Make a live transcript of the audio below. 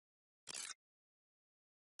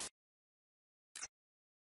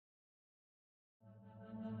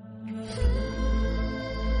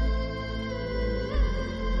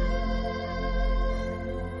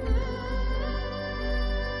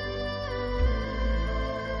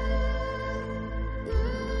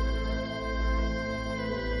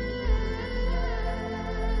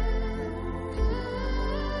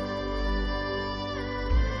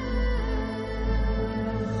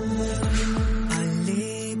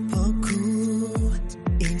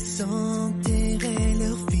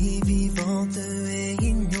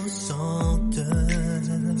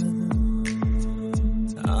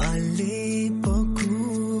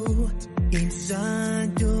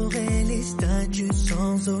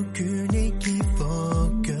aucune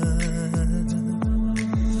équivoque.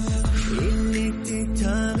 Il était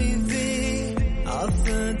arrivé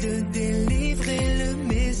afin de délivrer le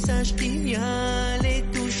message qui allait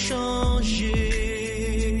tout changer.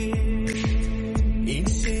 Il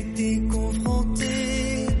s'était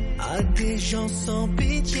confronté à des gens sans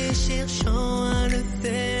pitié cherchant à le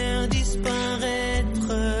faire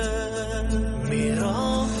disparaître. Mais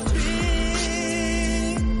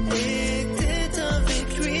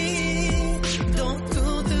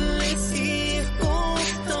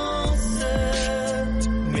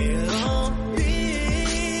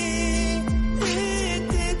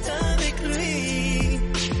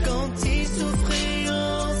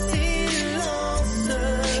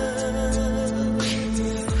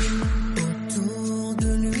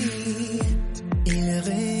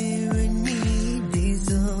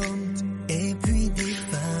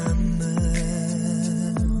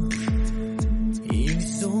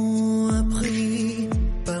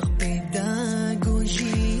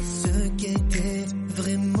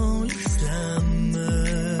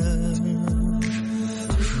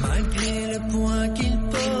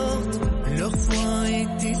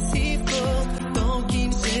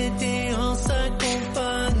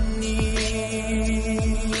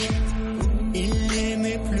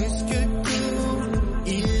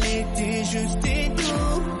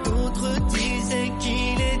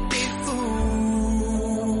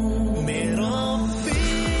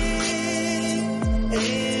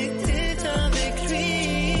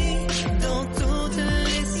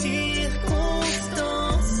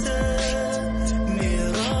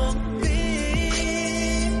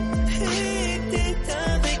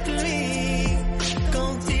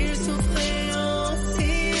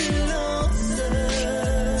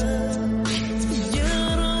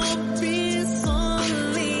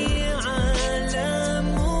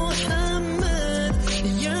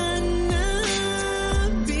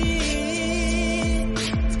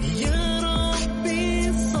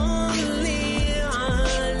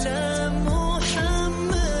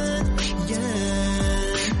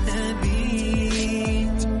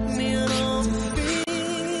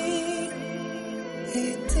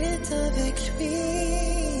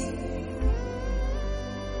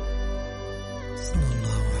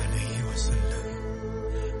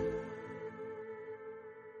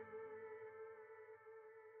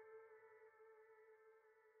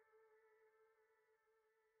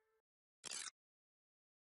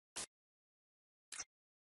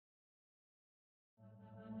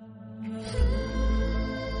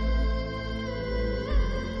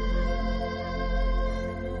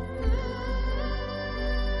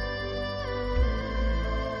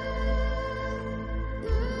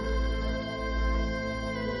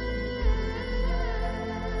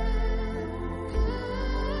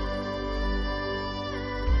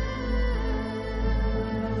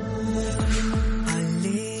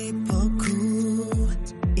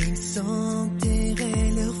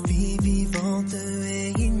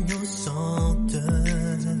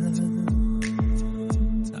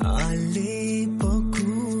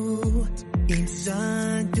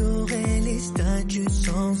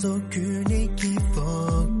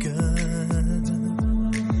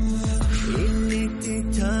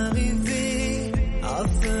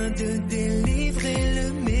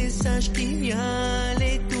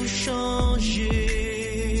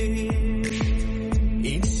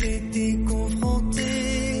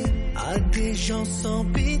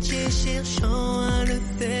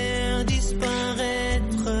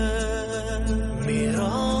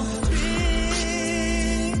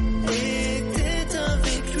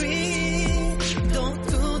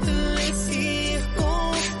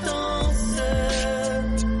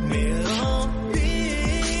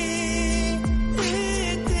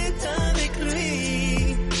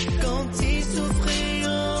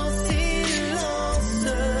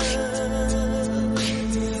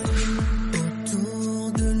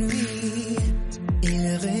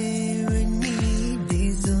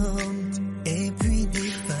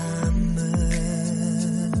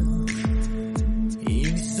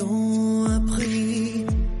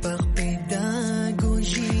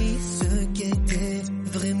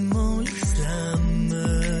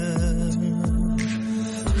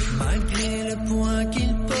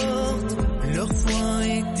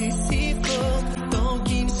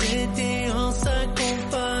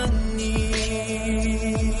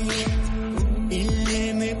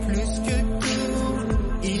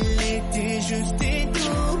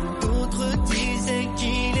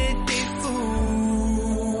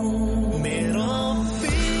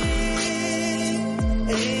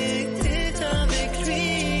était avec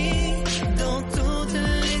lui dans toutes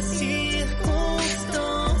les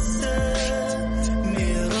circonstances.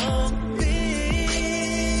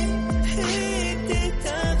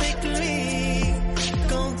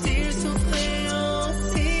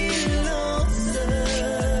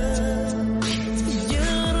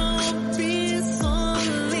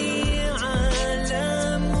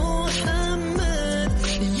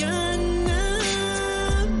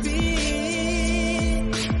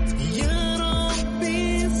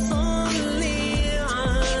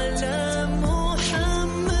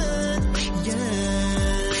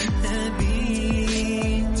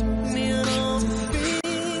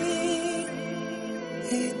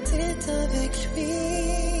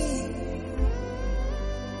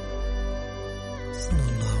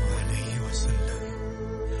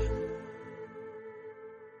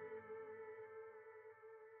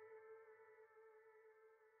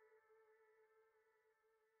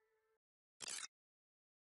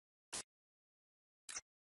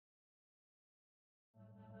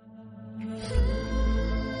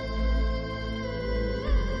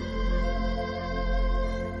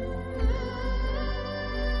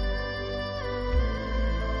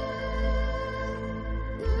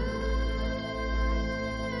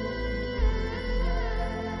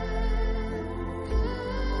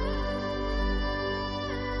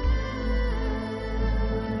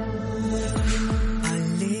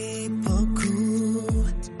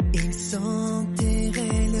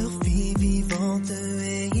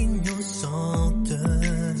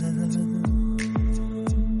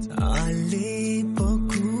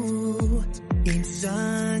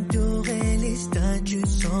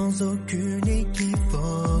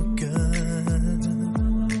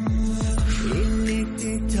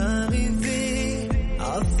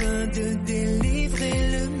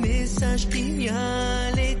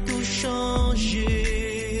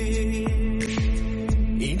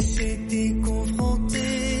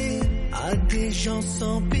 des gens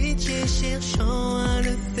sans pitié cherchant à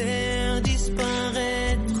le faire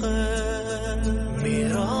disparaître. Mais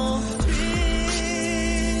Rabbi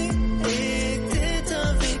était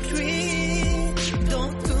avec lui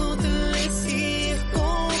dans toutes les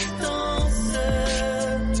circonstances.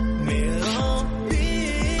 Mais Rabbi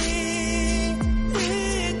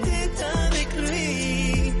était avec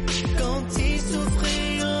lui quand il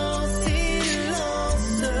souffrait en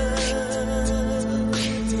silence.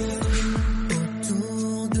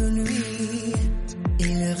 Autour de lui,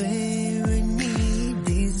 il réunit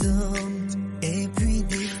des hommes et puis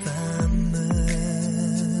des femmes.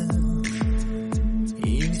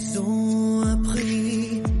 Ils ont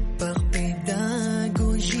appris par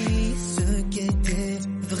pédagogie ce qu'était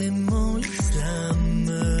vraiment l'islam.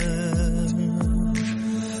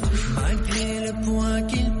 Malgré le poids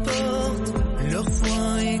qu'ils portent, leur foi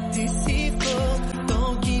était si forte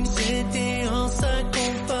tant qu'ils étaient en sa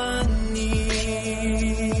compagnie.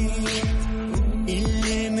 Il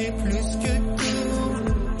l'aimait plus que tout,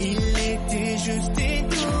 il était juste et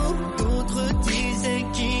doux. D'autres disaient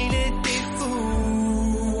qu'il était fou.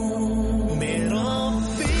 Mais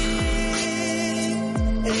Rabbi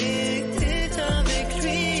était avec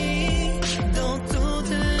lui dans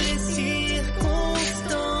toutes les circonstances.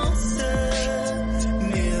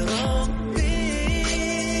 Mais Rabbi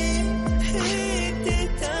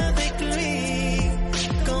était avec lui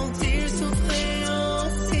quand il souffrait en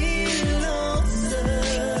silence.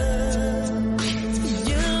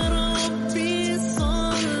 Ya Rabbi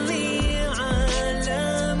salli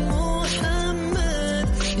ala Muhammad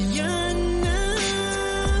ya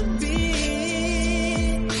Nabi.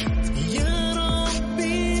 Ya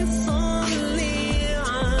Rabbi salli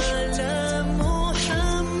ala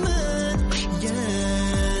Muhammad ya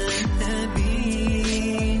Nabi.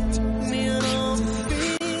 Mais Rabbi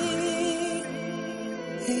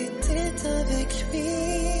était avec lui.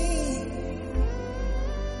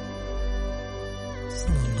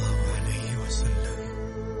 Sallallahu alayhi wa sallam.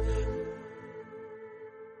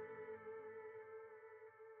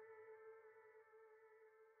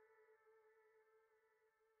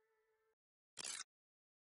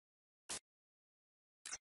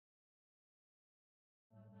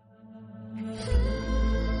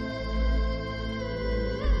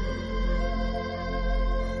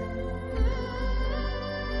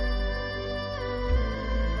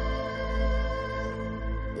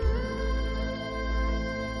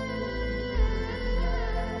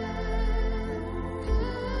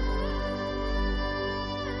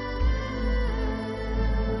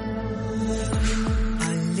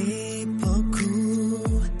 À l'époque où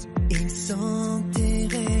ils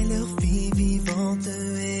enterraient leur fille vivante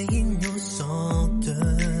et innocente.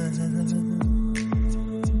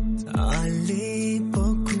 À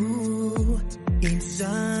l'époque où ils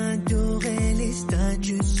adoraient les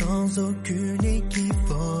statues sans aucune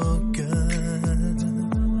équivoque.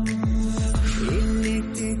 Il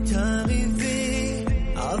était arrivé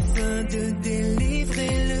afin de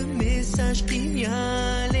délivrer le message qui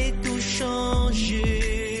allait tout changer.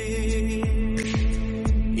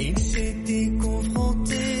 Il s'était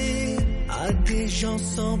confronté à des gens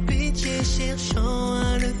sans pitié cherchant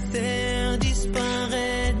à le faire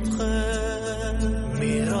disparaître.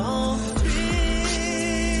 Mais Rabbi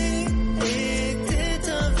était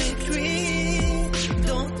avec lui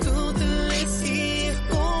dans toutes les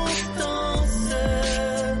circonstances.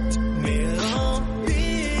 Mais Rabbi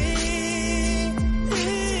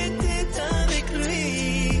était avec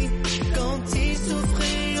lui quand il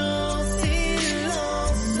souffrait en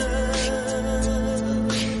silence.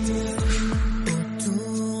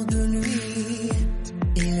 Autour de lui,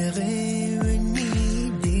 il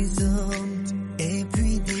réunit des hommes et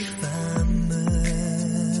puis des femmes.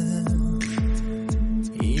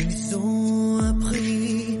 Ils ont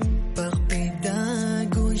appris par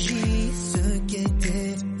pédagogie ce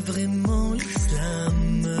qu'était vraiment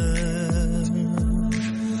l'islam.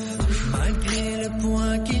 Malgré le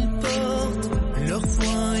poids qu'ils portent, leur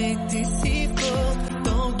foi était si forte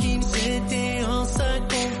tant qu'ils étaient en sa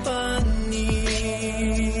compagnie.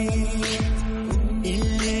 Il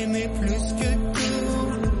l'aimait plus que tout,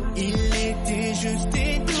 il était juste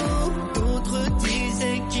et doux. D'autres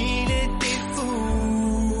disaient qu'il était fou.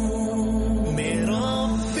 Mais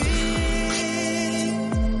Rabbi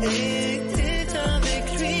était avec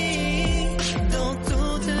lui dans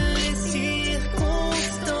toutes les circonstances.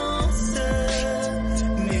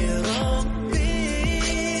 Mais Rabbi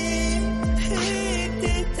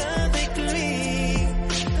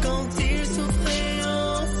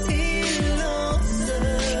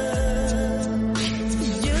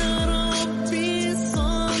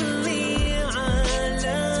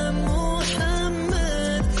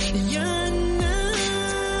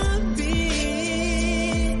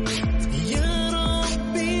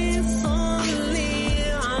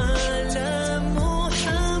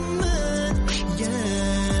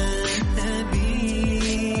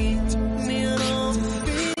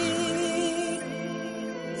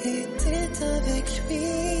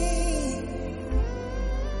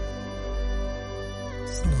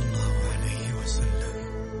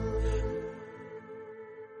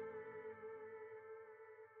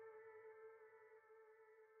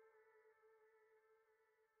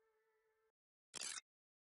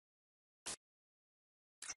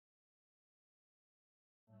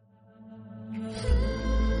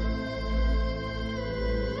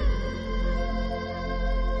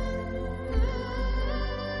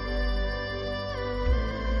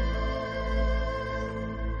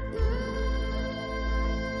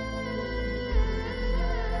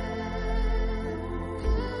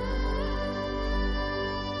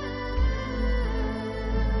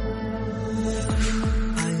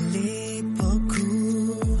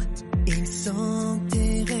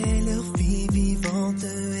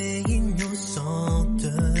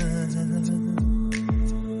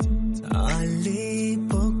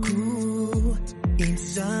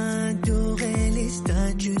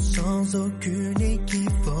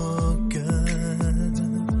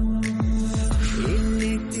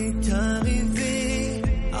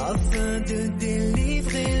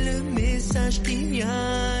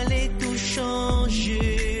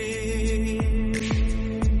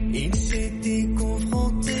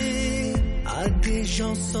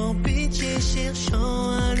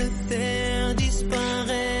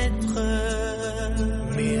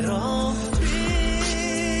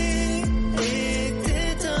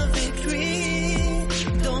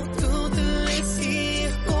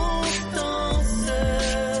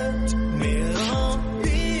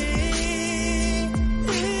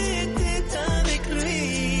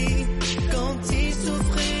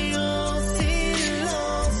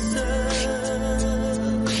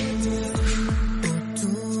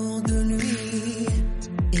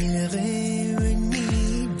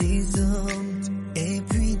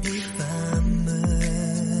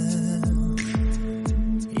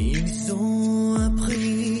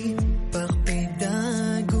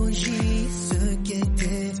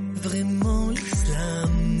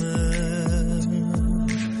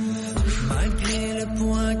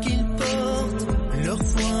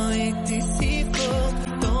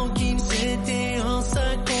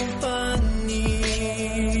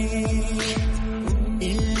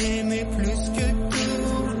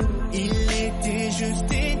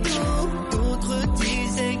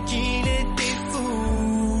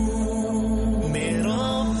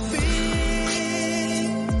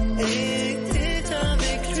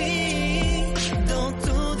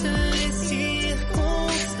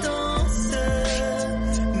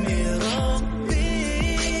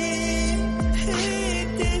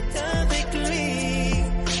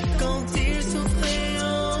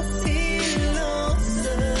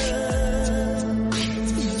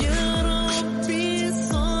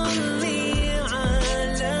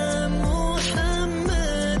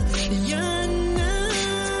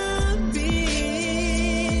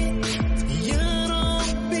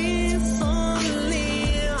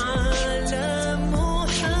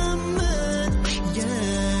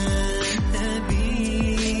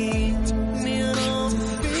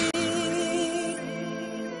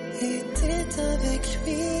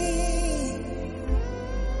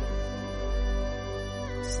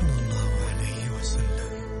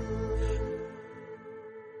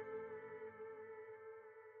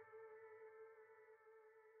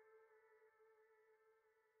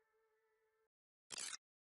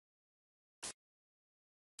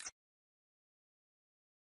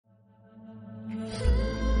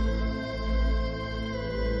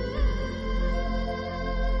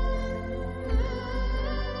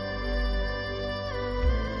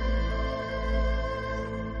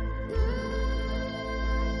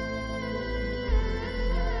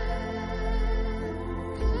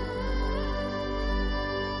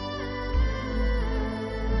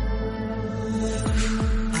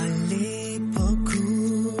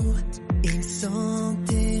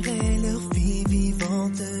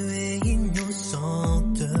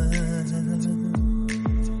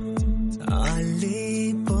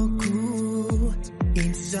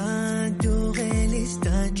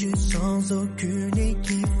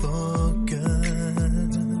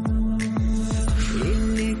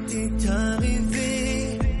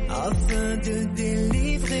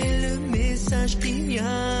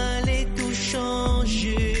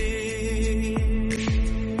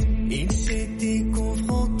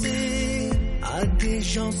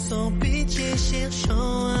gens sans pitié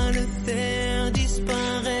cherchant à le faire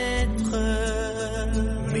disparaître.